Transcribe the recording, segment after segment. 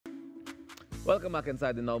Welcome back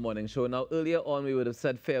inside the Now Morning Show. Now, earlier on, we would have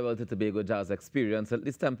said farewell to Tobago Jazz Experience, at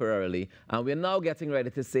least temporarily, and we're now getting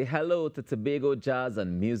ready to say hello to Tobago Jazz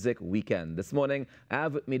and Music Weekend. This morning, I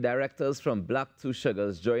have with me directors from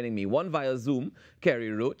Blacktwosugars joining me, one via Zoom,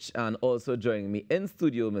 Kerry Roach, and also joining me in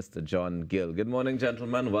studio, Mr. John Gill. Good morning,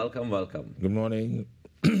 gentlemen. Welcome, welcome. Good morning.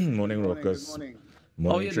 Morning, Rawkus. Good morning.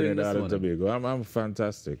 How are you doing Trinidad this and morning? Tobago. I'm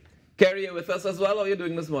fantastic. Kerry, you with us as well? How are you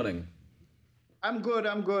doing this morning? I'm good.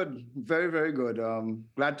 I'm good. Very, very good.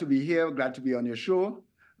 Glad to be here. Glad to be on your show,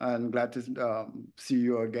 and glad to see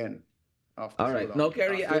you again. All right. Now,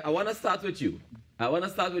 Kerry, I want to start with you. I want to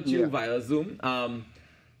start with you via Zoom.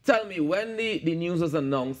 Tell me, when the news was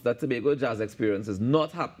announced that Tobago Jazz Experience is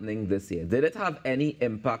not happening this year, did it have any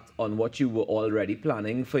impact on what you were already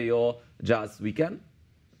planning for your jazz weekend?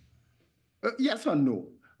 Yes or no?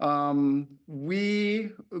 We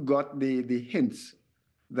got the hints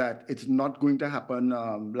that it's not going to happen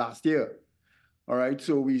last year. All right,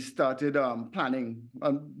 so we started planning.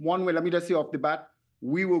 One way, let me just say off the bat,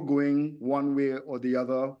 we were going one way or the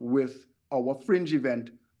other with our fringe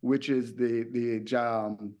event, which is the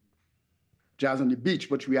Jazz on the Beach,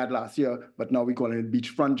 which we had last year, but now we call it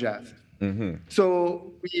Beachfront Jazz. Mm-hmm.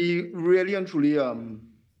 So we really and truly,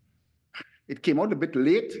 it came out a bit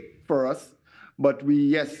late for us, but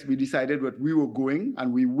we decided that we were going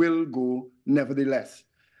and we will go nevertheless.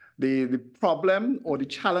 The problem or the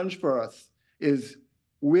challenge for us is,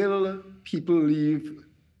 will people leave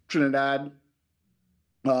Trinidad,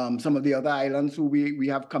 some of the other islands who we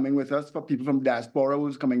have coming with us, for people from diaspora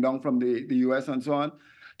who's coming down from the US and so on,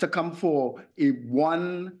 to come for a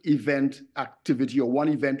one event activity or one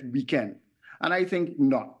event weekend? And I think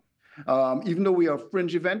not. Even though we are a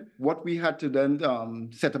fringe event, what we had to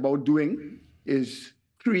then set about doing is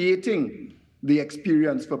creating the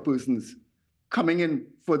experience for persons coming in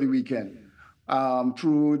for the weekend.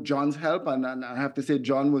 Through John's help, and I have to say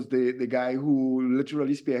John was the guy who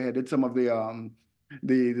literally spearheaded some of the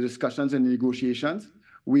discussions and negotiations.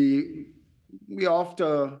 We are off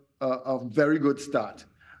to a very good start,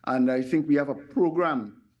 and I think we have a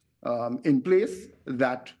program in place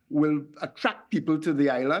that will attract people to the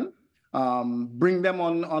island, bring them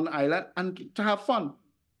on island, and to have fun.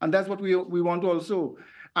 And that's what we want also.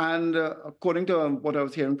 And according to what I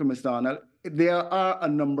was hearing from Mr. Arnold, there are a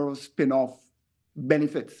number of spin-off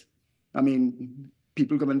benefits. I mean,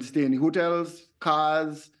 people come and stay in the hotels,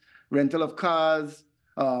 cars, rental of cars,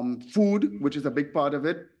 food, which is a big part of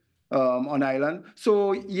it on island.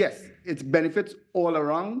 So yes, it's benefits all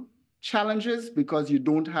around. Challenges because you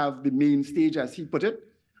don't have the main stage, as he put it.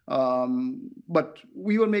 But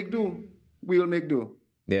we will make do. We will make do.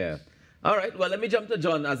 Yeah. All right, well, let me jump to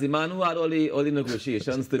John as the man who had all the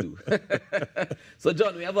negotiations to do. So,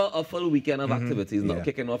 John, we have a full weekend of activities now,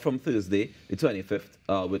 kicking off from Thursday, the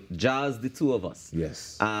 25th, with Jazz, the two of us.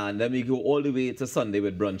 Yes. And then we go all the way to Sunday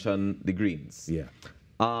with brunch on the Greens. Yeah.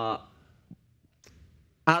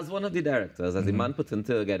 As one of the directors, as the man putting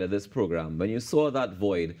together this program, when you saw that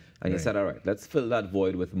void and you said, all right, let's fill that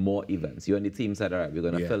void with more events. You and the team said, all right, we're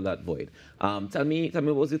going to fill that void. Tell me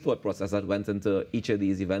what was the thought process that went into each of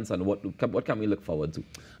these events, and what can we look forward to?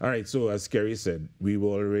 All right, so as Kerry said, we were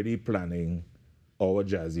already planning our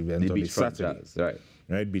jazz event on the Saturday. Jazz,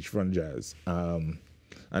 right, Beachfront Jazz.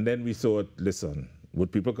 And then we thought, listen,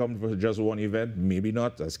 would people come for just one event? Maybe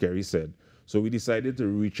not, as Kerry said. So we decided to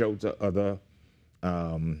reach out to other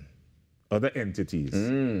entities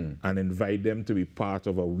and invite them to be part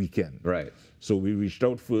of a weekend. Right. So we reached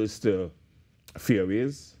out first to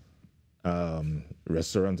Fairways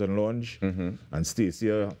Restaurant and Lounge, and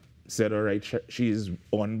Stacia said, all right, she's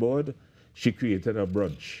on board. She created a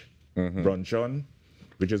brunch, brunch on,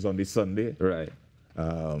 which is on the Sunday. Right.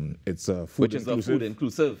 It's a food which inclusive. is a food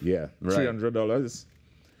inclusive. Yeah, right. $300.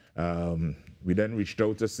 We then reached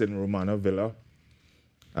out to Sin Romana Villa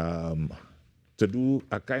to do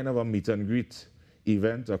a kind of a meet and greet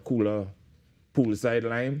event, a cooler poolside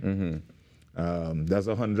lime. That's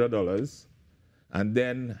 $100. And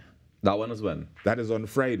then... That one is when? That is on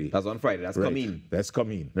Friday. That's on Friday. That's right. coming. That's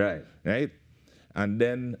coming. Right. Right? And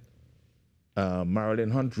then Marilyn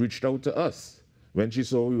Hunt reached out to us when she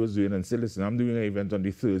saw what we was doing and said, listen, I'm doing an event on the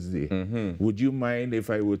Thursday. Would you mind if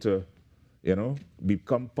I were to,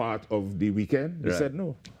 become part of the weekend? We said,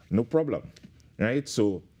 no problem. Right?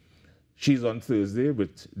 So she's on Thursday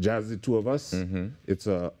with Jazz, the two of us. It's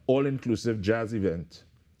an all-inclusive jazz event,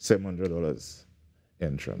 $700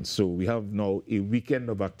 entrance. So we have now a weekend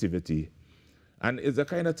of activity. And it's a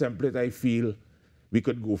kind of template I feel we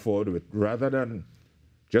could go forward with. Rather than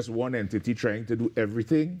just one entity trying to do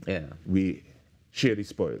everything, we share the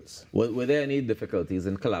spoils. Were there any difficulties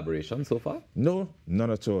in collaboration so far? No, none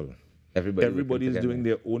at all. Everybody's doing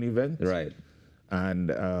their own event. Right.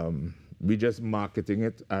 And we're just marketing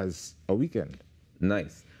it as a weekend.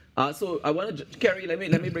 Nice. So I want to, Kerry, let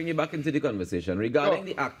me bring you back into the conversation regarding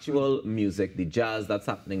the actual music, the jazz that's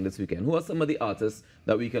happening this weekend. Who are some of the artists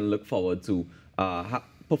that we can look forward to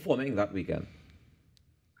performing that weekend?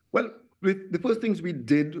 Well, the first things we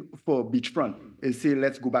did for Beachfront is say,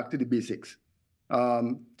 let's go back to the basics.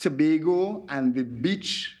 Tobago and the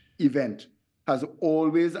beach event has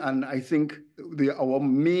always, and I think our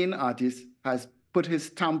main artist has put his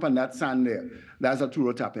stamp on that sand there. That's a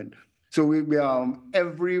Turo tapping. So we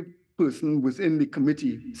every person within the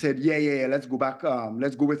committee said, yeah, let's go back,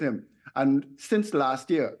 let's go with him. And since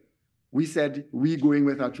last year, we said, we're going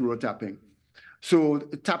with our Turo tapping. So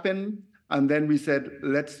tapping, and then we said,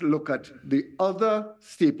 let's look at the other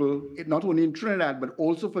staple, not only in Trinidad, but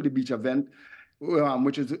also for the beach event,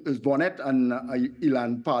 which is Bonnet and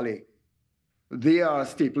Ilan Parley. They are a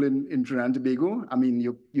staple in Trinidad and Tobago. I mean,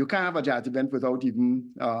 you can't have a jazz event without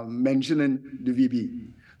even mentioning the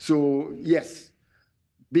VB. So yes,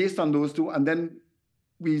 based on those two, and then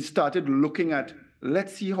we started looking at,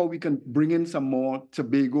 let's see how we can bring in some more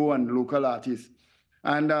Tobago and local artists.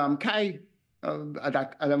 And Kai,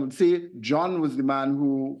 I would say John was the man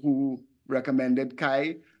who recommended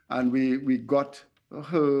Kai, and we got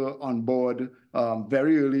her on board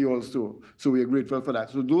very early also. So we are grateful for that.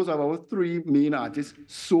 So those are our three main artists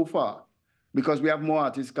so far, because we have more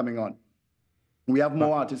artists coming on. We have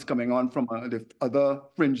more artists coming on from the other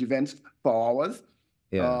fringe events for ours.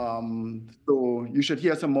 Yeah. So you should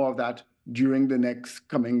hear some more of that during the next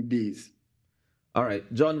coming days. All right,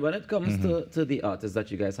 John, when it comes to the artists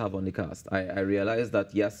that you guys have on the cast, I realize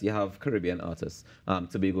that, yes, you have Caribbean artists,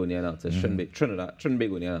 Tobagonian artists,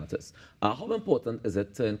 Trinbagonian artists. How important is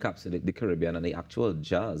it to encapsulate the Caribbean and the actual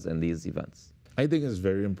jazz in these events? I think it's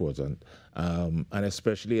very important, and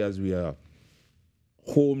especially as we are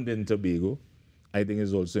homed in Tobago, I think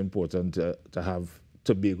it's also important to have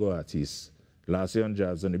Tobago artists. Last year on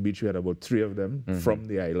Jazz on the Beach, we had about 3 of them from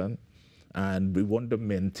the island, and we want to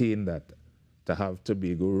maintain that, to have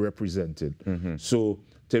Tobago represented. So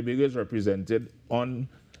Tobago is represented on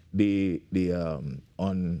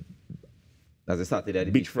on as a Saturday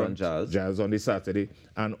at the Beachfront Jazz on the Saturday,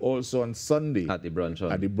 and also on Sunday at the brunch.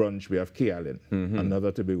 At the brunch we have Kealin,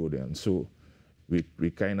 another Tobagonian. So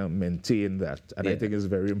we kind of maintain that, and I think it's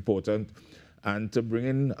very important. And to bring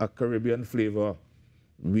in a Caribbean flavor,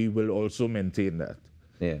 we will also maintain that.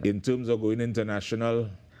 In terms of going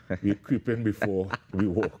international, we're creeping before we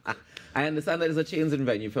walk. I understand there's a change in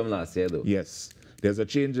venue from last year, though. Yes, there's a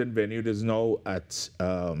change in venue. There's now at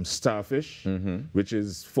Starfish, which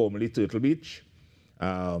is formerly Turtle Beach.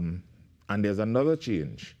 And there's another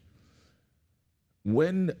change.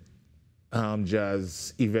 When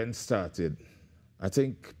jazz events started, I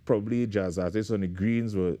think probably jazz artists on the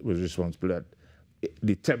greens was responsible that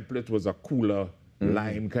the template was a cooler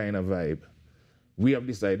lime kind of vibe. We have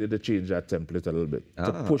decided to change that template a little bit,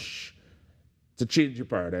 to change the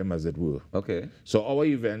paradigm, as it were. Okay. So our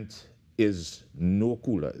event is no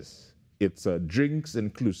coolers. It's a drinks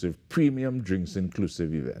inclusive, premium drinks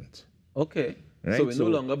inclusive event. Okay. Right? So we're no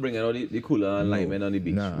longer bringing out the cooler and lime on the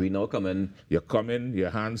beach. Nah. We now come in. You're coming, your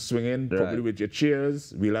hands swinging, probably with your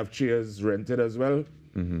chairs. We'll have chairs rented as well.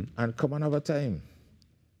 And come and have a time.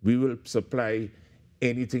 We will supply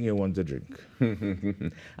anything you want to drink.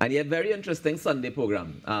 And you have very interesting Sunday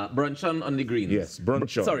program. Brunch on the greens. Yes,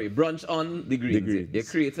 brunch on. Sorry, brunch on the greens. You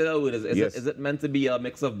created a word. Is it meant to be a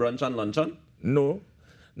mix of brunch and luncheon? No,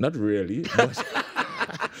 not really. But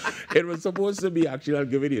it was supposed to be, actually, I'll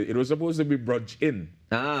give it you. It was supposed to be brunch in.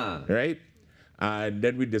 Right? And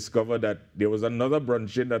then we discovered that there was another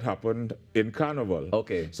brunch in that happened in Carnival.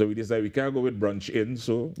 Okay. So we decided we can't go with brunch in,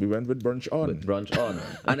 so we went with brunch on. Brunch on.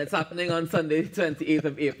 And it's happening on Sunday, 28th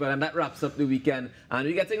of April, and that wraps up the weekend. And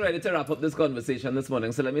we're getting ready to wrap up this conversation this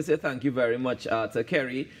morning. So let me say thank you very much to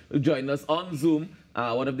Kerry, who joined us on Zoom,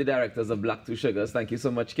 one of the directors of Blacktwosugars. Thank you so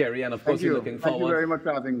much, Kerry. And of course, we're looking forward. Thank you very much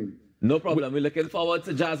for having me. No problem. We're looking forward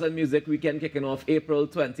to Jazz and Music Weekend kicking off April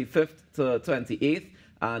 25th to 28th.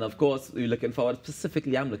 And of course, we're looking forward,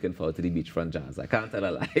 specifically, I'm looking forward to the Beachfront Jazz. I can't tell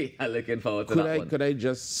a lie. I'm looking forward to that one. Could I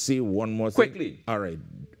just say one more thing? Quickly. All right.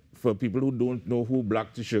 For people who don't know who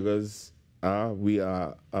Blacktwosugars are, we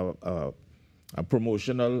are a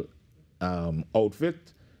promotional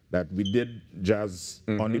outfit that we did jazz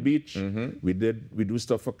on the beach. We do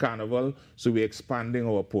stuff for Carnival. So we're expanding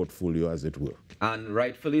our portfolio, as it were. And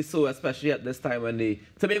rightfully so, especially at this time when the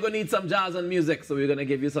Tobago needs some jazz and music. So we're going to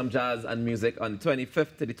give you some jazz and music on the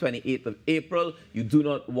 25th to the 28th of April. You do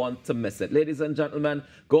not want to miss it. Ladies and gentlemen,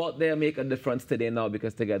 go out there, make a difference today now,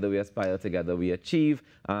 because together we aspire, together we achieve.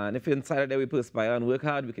 And if you're inside there, we perspire and work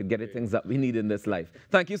hard, we can get the things that we need in this life.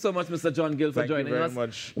 Thank you so much, Mr. John Gill, for joining us. Thank you very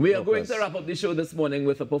much. We are going to wrap up the show this morning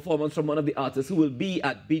with a performance from one of the artists who will be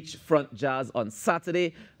at Beachfront Jazz on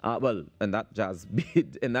Saturday. Well, in that jazz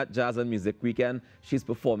and music weekend, she's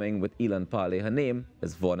performing with Elan Parley. Her name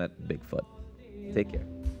is Vonette Bigfoot. Take care.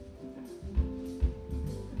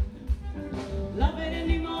 Love it in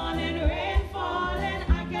the morning, rain falling.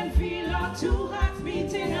 I can feel our two hearts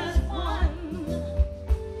beating.